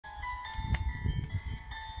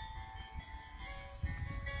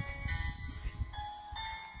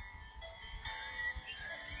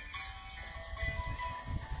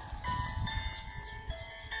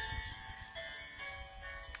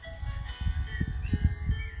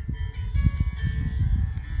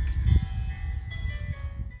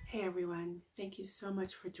Hey everyone, thank you so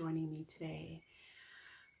much for joining me today.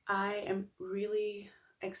 I am really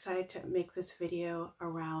excited to make this video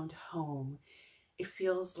around home. It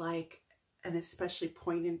feels like an especially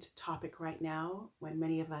poignant topic right now when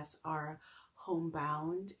many of us are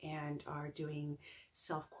homebound and are doing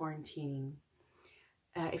self-quarantining.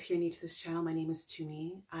 If you're new to this channel, my name is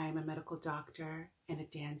Tumi. I'm a medical doctor and a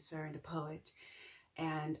dancer and a poet,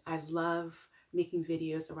 and I love making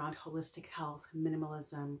videos around holistic health,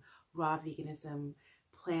 minimalism, raw veganism,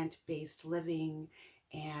 plant-based living,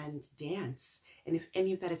 and dance. And if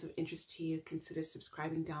any of that is of interest to you, consider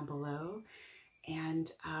subscribing down below. And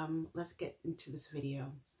let's get into this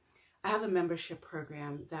video. I have a membership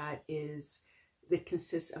program that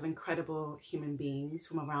consists of incredible human beings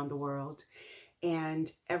from around the world. And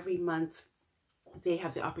every month they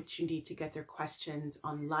have the opportunity to get their questions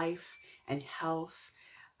on life and health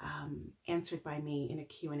answered by me in a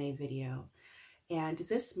Q&A video. And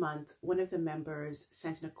this month, one of the members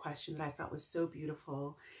sent in a question that I thought was so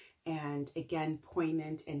beautiful and again,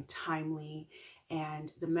 poignant and timely.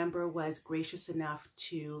 And the member was gracious enough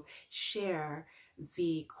to share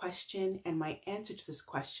the question and my answer to this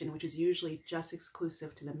question, which is usually just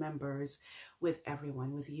exclusive to the members, with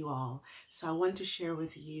everyone, with you all. So I wanted to share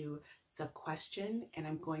with you the question, and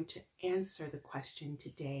I'm going to answer the question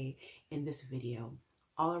today in this video,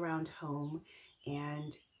 all around home.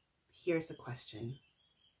 And here's the question.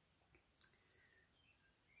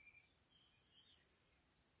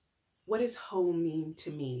 What does home mean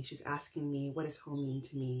to me? She's asking me, what does home mean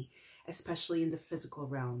to me, especially in the physical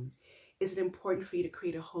realm? Is it important for you to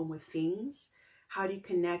create a home with things? How do you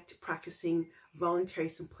connect practicing voluntary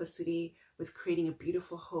simplicity with creating a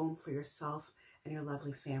beautiful home for yourself and your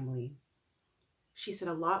lovely family? She said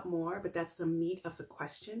a lot more, but that's the meat of the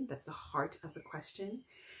question. That's the heart of the question.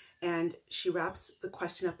 And she wraps the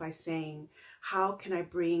question up by saying, how can I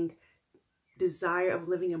bring desire of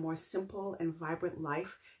living a more simple and vibrant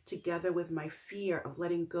life together with my fear of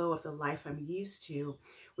letting go of the life I'm used to,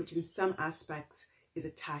 which in some aspects is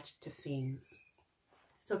attached to things?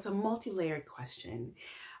 So it's a multi-layered question.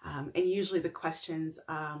 And usually the questions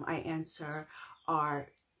I answer are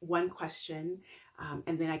one question,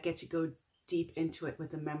 and then I get to go deep into it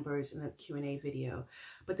with the members in the Q&A video.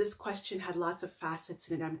 But this question had lots of facets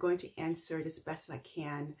in it. I'm going to answer it as best as I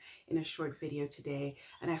can in a short video today,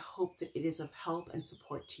 and I hope that it is of help and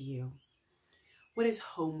support to you. What is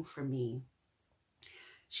home for me?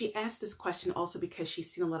 She asked this question also because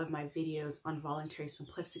she's seen a lot of my videos on voluntary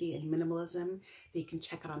simplicity and minimalism that you can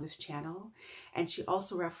check out on this channel. And she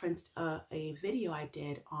also referenced a video I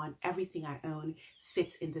did on everything I own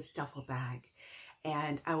fits in this duffel bag.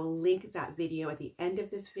 And I will link that video at the end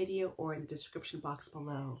of this video or in the description box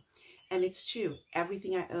below. And it's true,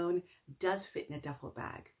 everything I own does fit in a duffel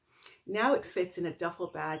bag. Now it fits in a duffel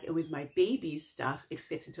bag, and with my baby's stuff, it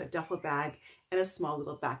fits into a duffel bag and a small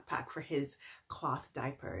little backpack for his cloth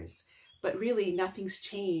diapers. But really, nothing's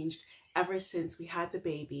changed ever since we had the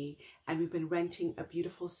baby, and we've been renting a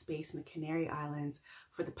beautiful space in the Canary Islands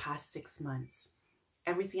for the past 6 months.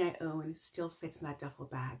 Everything I own still fits in that duffel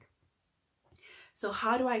bag. So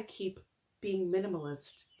how do I keep being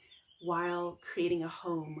minimalist while creating a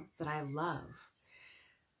home that I love?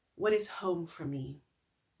 What is home for me?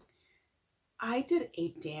 I did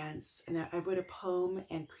a dance, and I wrote a poem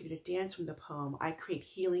and created a dance from the poem. I create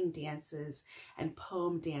healing dances and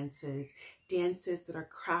poem dances, dances that are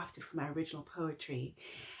crafted from my original poetry.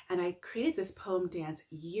 And I created this poem dance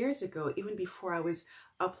years ago, even before I was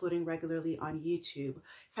uploading regularly on YouTube.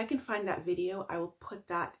 If I can find that video, I will put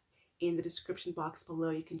that in the description box below.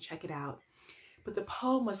 You can check it out. But the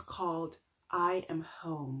poem was called I Am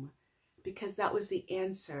Home, because that was the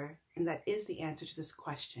answer, and that is the answer to this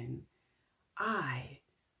question.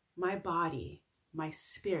 My body, my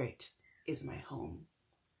spirit is my home.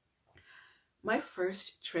 My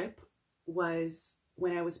first trip was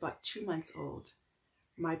when I was about 2 months old.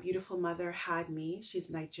 My beautiful mother had me.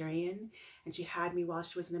 She's Nigerian, and she had me while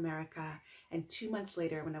she was in America. And 2 months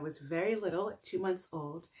later, when I was very little, 2 months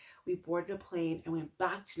old, we boarded a plane and went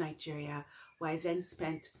back to Nigeria, where I then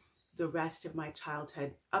spent the rest of my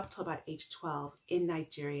childhood up till about age 12 in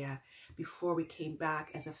Nigeria before we came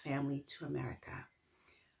back as a family to America.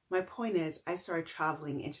 My point is, I started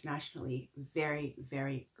traveling internationally very,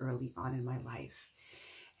 very early on in my life.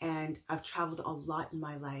 And I've traveled a lot in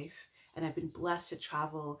my life. And I've been blessed to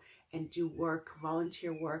travel and do work,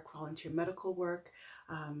 volunteer medical work,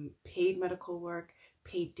 paid medical work,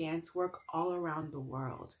 paid dance work all around the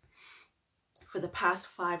world. For the past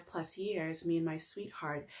 5+ years, me and my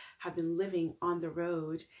sweetheart have been living on the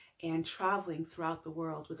road and traveling throughout the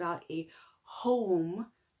world without a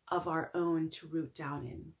home of our own to root down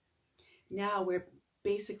in. Now we're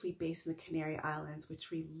basically based in the Canary Islands, which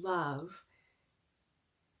we love.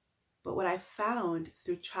 But what I found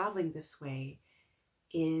through traveling this way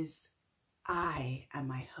is I am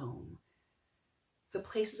my home. The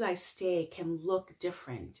places I stay can look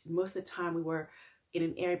different. Most of the time we were in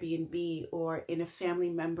an Airbnb or in a family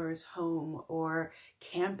member's home or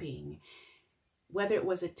camping. Whether it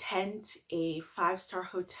was a tent, a 5-star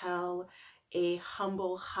hotel, a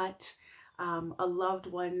humble hut, a loved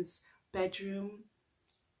one's bedroom,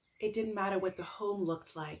 it didn't matter what the home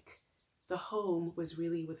looked like. The home was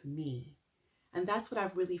really with me. And that's what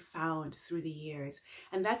I've really found through the years.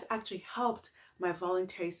 And that's actually helped my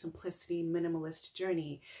voluntary simplicity minimalist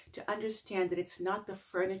journey to understand that it's not the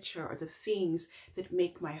furniture or the things that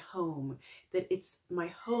make my home, that it's my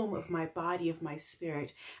home of my body, of my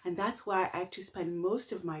spirit. And that's why I actually spend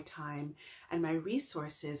most of my time and my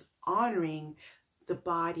resources honoring the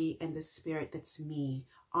body and the spirit that's me,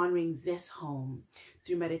 honoring this home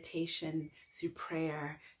through meditation, through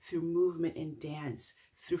prayer, through movement and dance,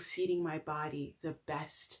 through feeding my body the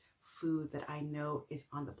best food that I know is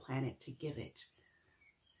on the planet to give it.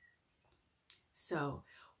 So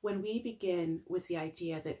when we begin with the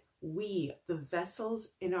idea that we, the vessels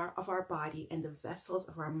of our body and the vessels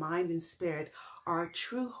of our mind and spirit, are our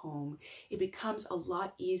true home, it becomes a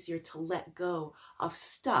lot easier to let go of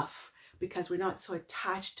stuff because we're not so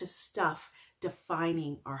attached to stuff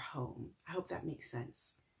defining our home. I hope that makes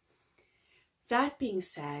sense. That being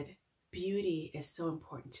said, beauty is so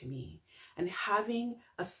important to me, and having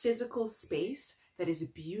a physical space that is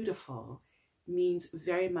beautiful means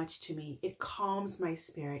very much to me. It calms my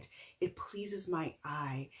spirit, it pleases my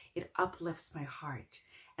eye, it uplifts my heart,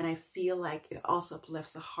 and I feel like it also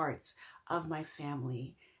uplifts the hearts of my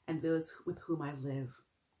family and those with whom I live.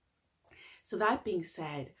 So that being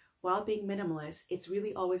said, while being minimalist, it's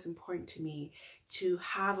really always important to me to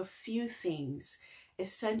have a few things,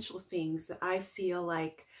 essential things that I feel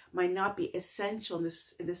like might not be essential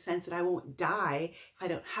in the sense that I won't die if I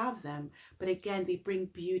don't have them, but again, they bring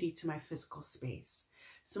beauty to my physical space.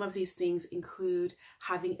 Some of these things include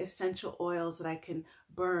having essential oils that I can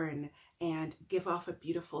burn and give off a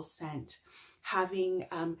beautiful scent, having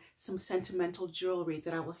some sentimental jewelry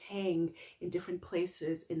that I will hang in different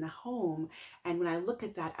places in the home, and when I look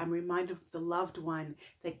at that, I'm reminded of the loved one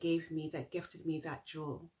that gifted me that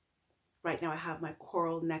jewel. Right now I have my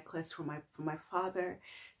coral necklace from my father,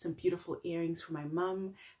 some beautiful earrings from my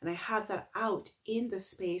mom, and I have that out in the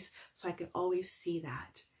space so I can always see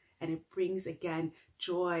that. And it brings, again,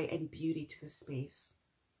 joy and beauty to the space.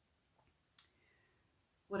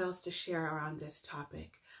 What else to share around this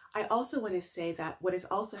topic? I also want to say that what has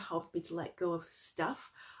also helped me to let go of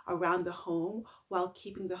stuff around the home while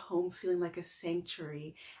keeping the home feeling like a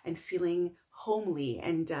sanctuary and feeling homely,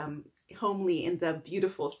 and homely in the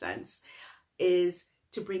beautiful sense, is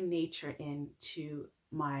to bring nature into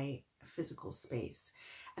my physical space.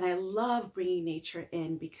 And I love bringing nature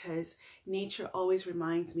in because nature always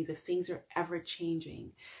reminds me that things are ever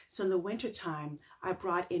changing. So in the wintertime, I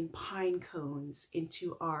brought in pine cones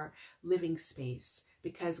into our living space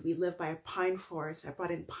because we live by a pine forest. I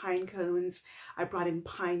brought in pine cones, I brought in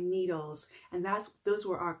pine needles, and those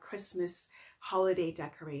were our Christmas holiday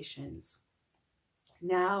decorations.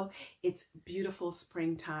 Now it's beautiful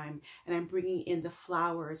springtime, and I'm bringing in the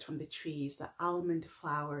flowers from the trees, the almond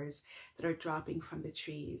flowers that are dropping from the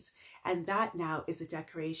trees. And that now is a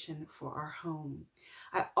decoration for our home.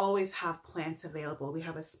 I always have plants available. We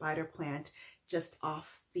have a spider plant just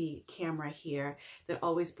off the camera here that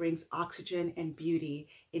always brings oxygen and beauty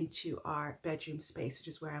into our bedroom space, which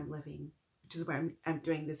is where I'm living, which is where I'm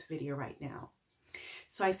doing this video right now.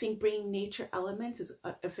 So I think bringing nature elements is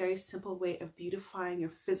a very simple way of beautifying your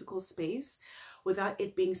physical space without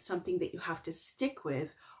it being something that you have to stick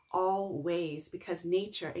with always, because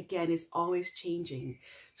nature, again, is always changing.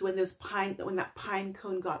 So when that pine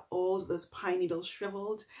cone got old, those pine needles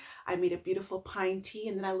shriveled, I made a beautiful pine tea,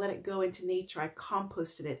 and then I let it go into nature. I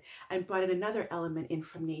composted it and brought in another element in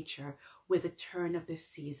from nature with the turn of the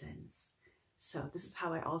seasons. So this is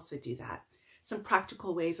how I also do that. Some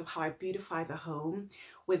practical ways of how I beautify the home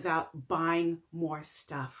without buying more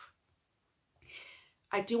stuff.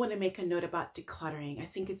 I do want to make a note about decluttering. I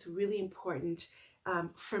think it's really important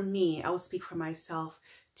for me, I will speak for myself,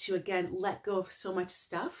 to again let go of so much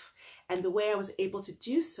stuff. And the way I was able to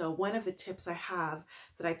do so, one of the tips I have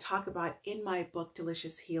that I talk about in my book,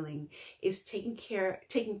 Delicious Healing, is taking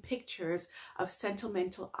pictures of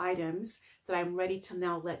sentimental items that I'm ready to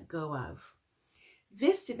now let go of.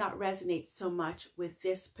 This did not resonate so much with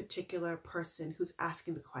this particular person who's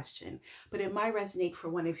asking the question, but it might resonate for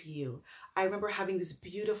one of you. I remember having this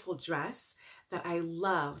beautiful dress that I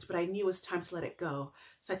loved, but I knew it was time to let it go.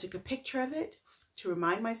 So I took a picture of it to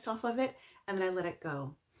remind myself of it, and then I let it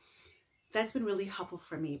go. That's been really helpful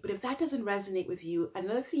for me. But if that doesn't resonate with you,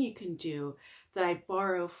 another thing you can do that I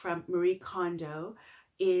borrow from Marie Kondo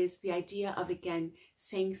is the idea of, again,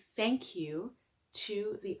 saying thank you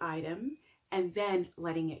to the item and then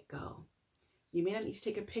letting it go. You may not need to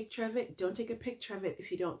take a picture of it. Don't take a picture of it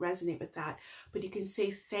if you don't resonate with that. But you can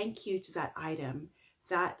say thank you to that item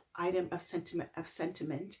of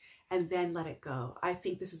sentiment, and then let it go. I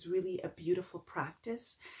think this is really a beautiful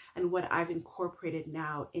practice and what I've incorporated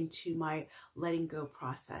now into my letting go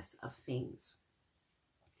process of things.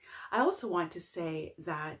 I also want to say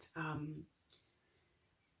that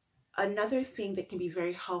another thing that can be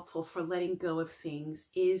very helpful for letting go of things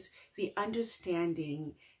is the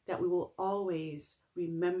understanding that we will always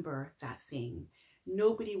remember that thing.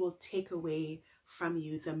 Nobody will take away from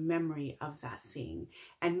you the memory of that thing.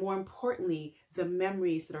 And more importantly, the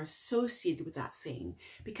memories that are associated with that thing.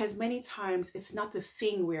 Because many times it's not the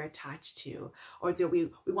thing we're attached to or that we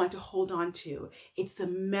want to hold on to. It's the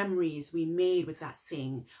memories we made with that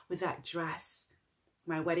thing, with that dress.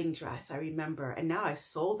 My wedding dress, I remember, and now I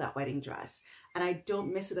sold that wedding dress and I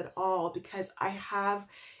don't miss it at all because I have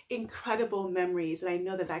incredible memories and I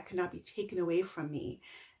know that that cannot be taken away from me.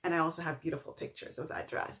 And I also have beautiful pictures of that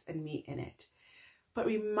dress and me in it. But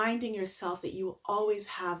reminding yourself that you will always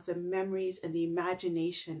have the memories and the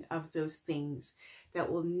imagination of those things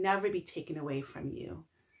that will never be taken away from you.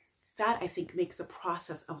 That, I think, makes the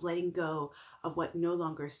process of letting go of what no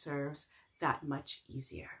longer serves that much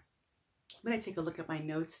easier. I'm going to take a look at my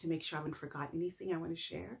notes to make sure I haven't forgotten anything I want to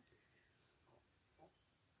share.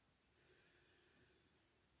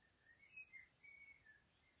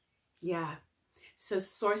 Yeah. So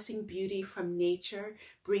sourcing beauty from nature,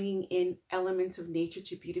 bringing in elements of nature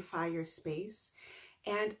to beautify your space.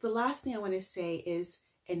 And the last thing I want to say is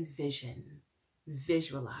envision,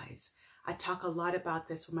 visualize. I talk a lot about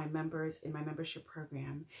this with my members in my membership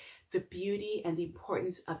program, the beauty and the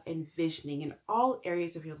importance of envisioning in all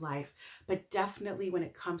areas of your life, but definitely when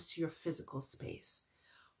it comes to your physical space.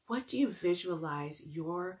 What do you visualize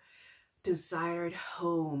your desired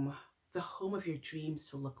home, the home of your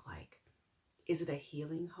dreams to look like? Is it a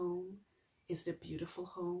healing home? Is it a beautiful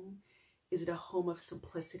home? Is it a home of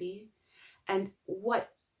simplicity? And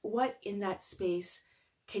what in that space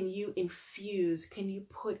can you infuse, can you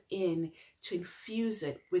put in to infuse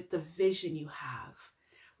it with the vision you have?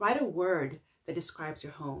 Write a word that describes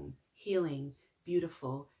your home: healing,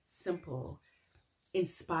 beautiful, simple,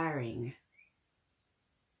 inspiring.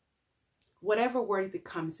 Whatever word that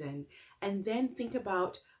comes in, and then think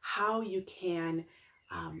about how you can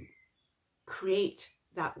create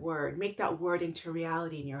that word, make that word into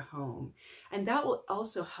reality in your home. And that will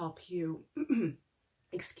also help you,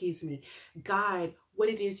 excuse me, guide what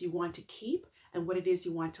it is you want to keep and what it is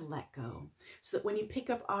you want to let go. So that when you pick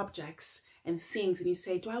up objects and things and you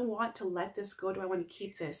say, do I want to let this go? Do I want to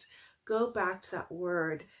keep this? Go back to that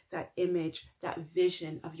word, that image, that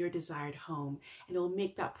vision of your desired home, and it will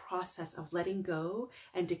make that process of letting go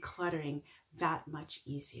and decluttering that much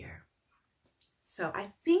easier. So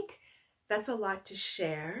I think that's a lot to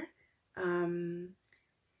share.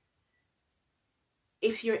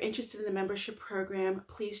 If you're interested in the membership program,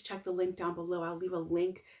 please check the link down below. I'll leave a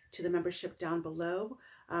link to the membership down below.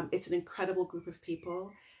 It's an incredible group of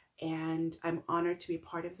people, and I'm honored to be a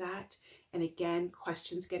part of that. And again,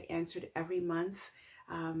 questions get answered every month,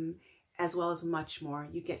 as well as much more.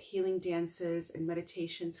 You get healing dances and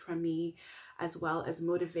meditations from me, as well as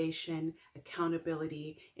motivation,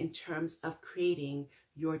 accountability in terms of creating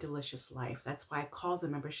your delicious life. That's why I call the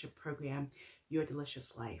membership program Your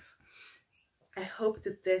Delicious Life. I hope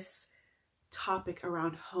that this topic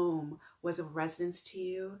around home was of resonance to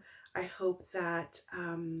you. I hope that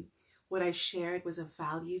what I shared was of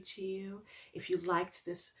value to you. If you liked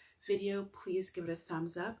this video, please give it a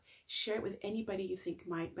thumbs up. Share it with anybody you think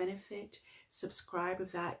might benefit. Subscribe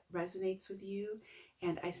if that resonates with you.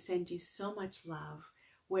 And I send you so much love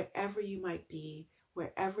wherever you might be,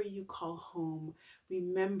 wherever you call home,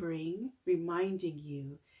 reminding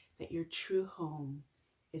you that your true home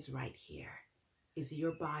is right here, is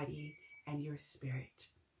your body and your spirit.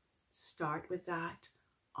 Start with that,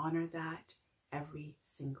 honor that every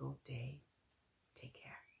single day. Take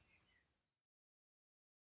care.